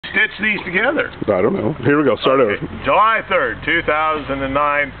ditch these together? I don't know. Here we go. Start over. July 3rd,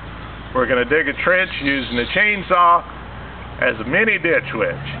 2009. We're going to dig a trench using a chainsaw as a mini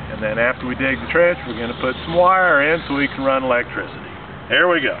DitchWitch. And then after we dig the trench, we're going to put some wire in so we can run electricity. Here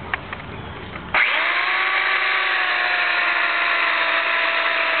we go.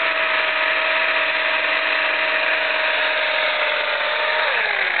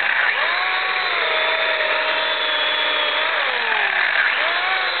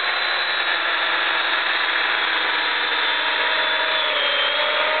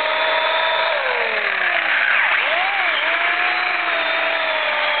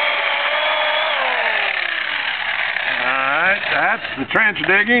 That's the trench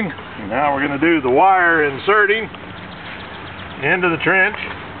digging. Now we're going to do the wire inserting into the trench.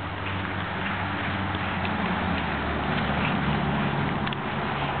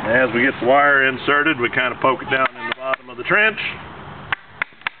 As we get the wire inserted, we kind of poke it down in the bottom of the trench.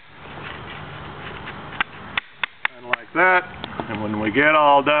 Kind of like that. And when we get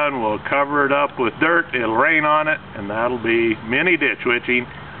all done, we'll cover it up with dirt. It'll rain on it, and that'll be mini ditch witching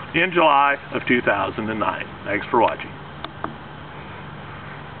in July of 2009. Thanks for watching.